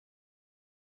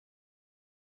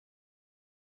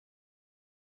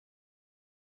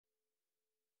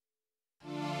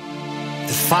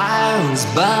fire is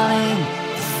burning,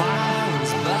 the fire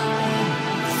is burning,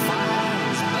 the fire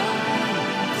is burning,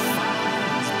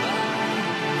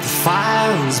 the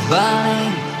fire is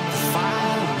burning, the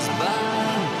fire is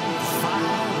burning, the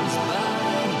fire is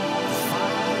burning, the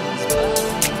fire is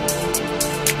burning.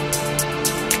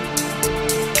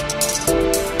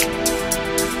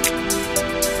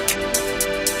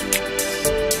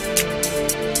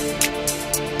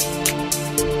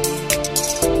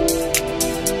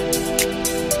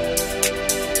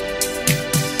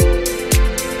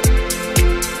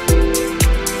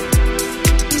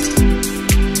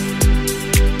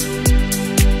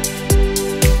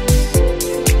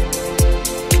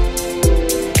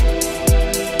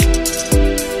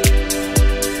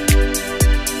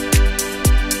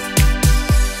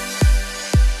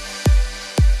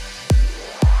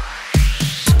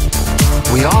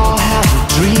 We all have a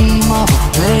dream of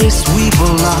a place we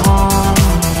belong.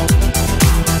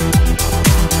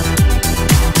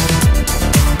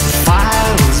 The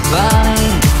fire is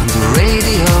burning and the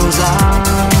radio's on.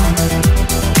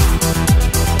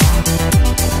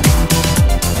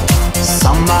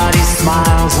 Somebody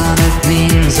smiles and it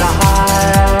means I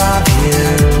love you.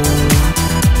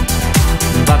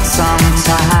 But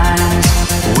sometimes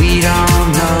we don't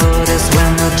notice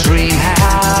when the dream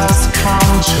has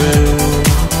come true.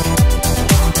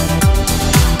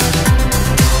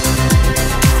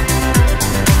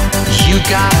 You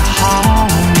got a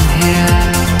home here.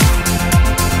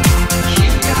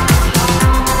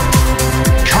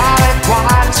 Call it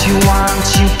what you want.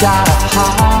 You got a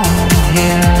home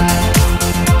here.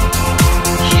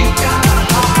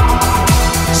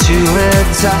 To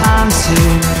return to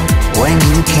when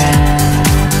you can't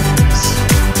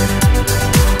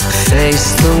face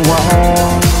the wall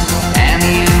and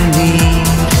you need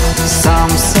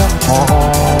some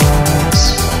support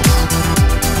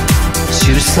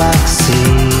to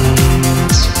succeed.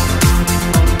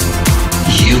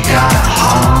 You got a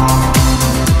home.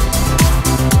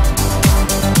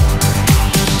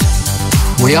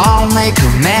 We all make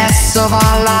a mess of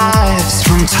our lives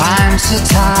from time to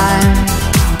time.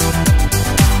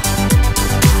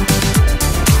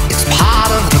 It's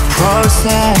part of the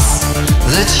process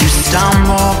that you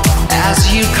stumble as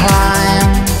you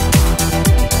climb.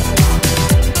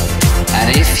 And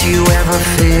if you ever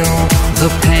feel the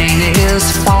pain is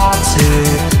far too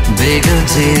big a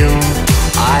deal,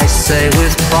 I say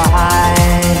with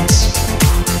pride,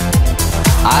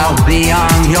 I'll be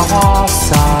on your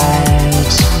side.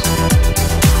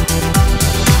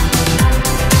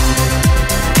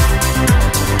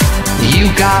 You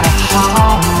got a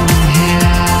home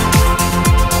here.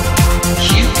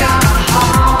 You got a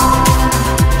home.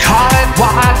 Call it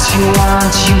what you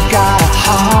want. You got a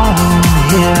home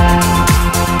here.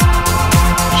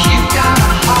 You got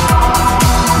a home.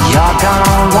 You're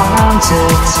gonna want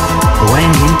it when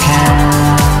you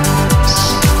can't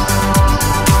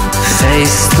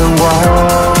face the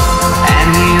world and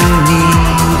you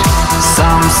need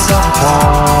some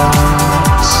support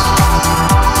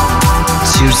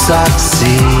to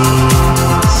succeed.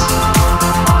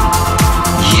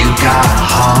 You got a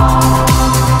home.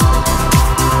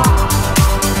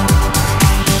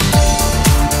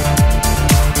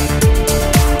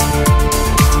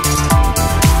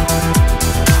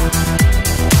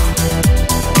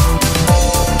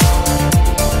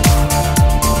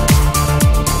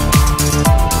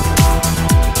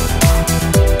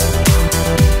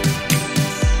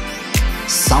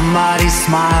 Somebody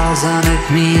smiles and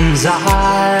it means I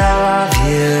love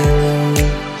you.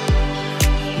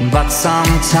 But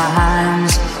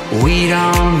sometimes we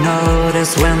don't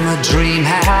notice when the dream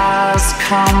has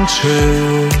come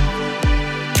true.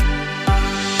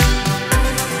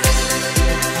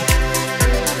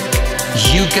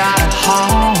 You got a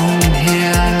home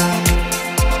here.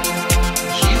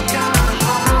 You got a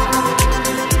home.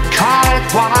 Call it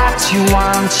what you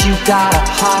want. You got a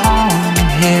home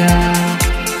here.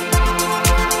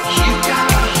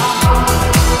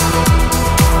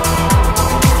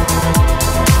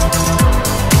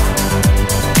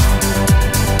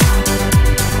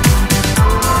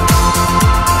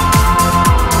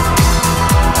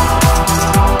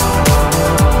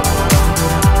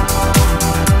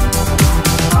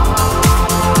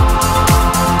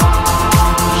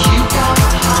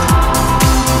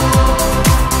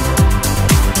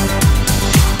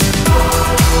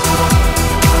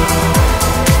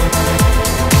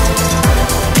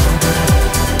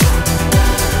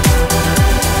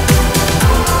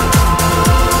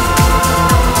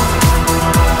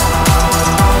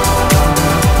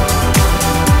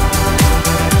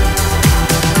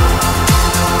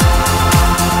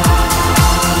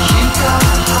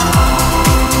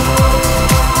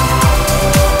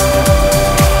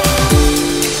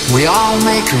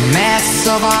 a mess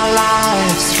of our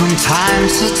lives from time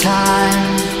to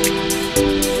time.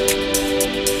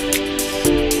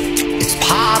 It's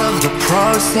part of the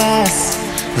process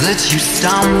that you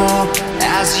stumble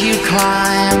as you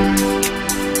climb.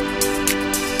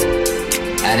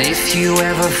 And if you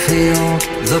ever feel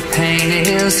the pain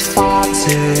is far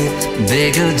too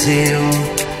big a deal,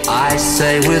 I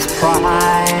say with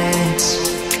pride,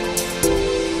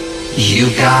 you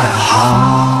got a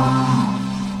heart.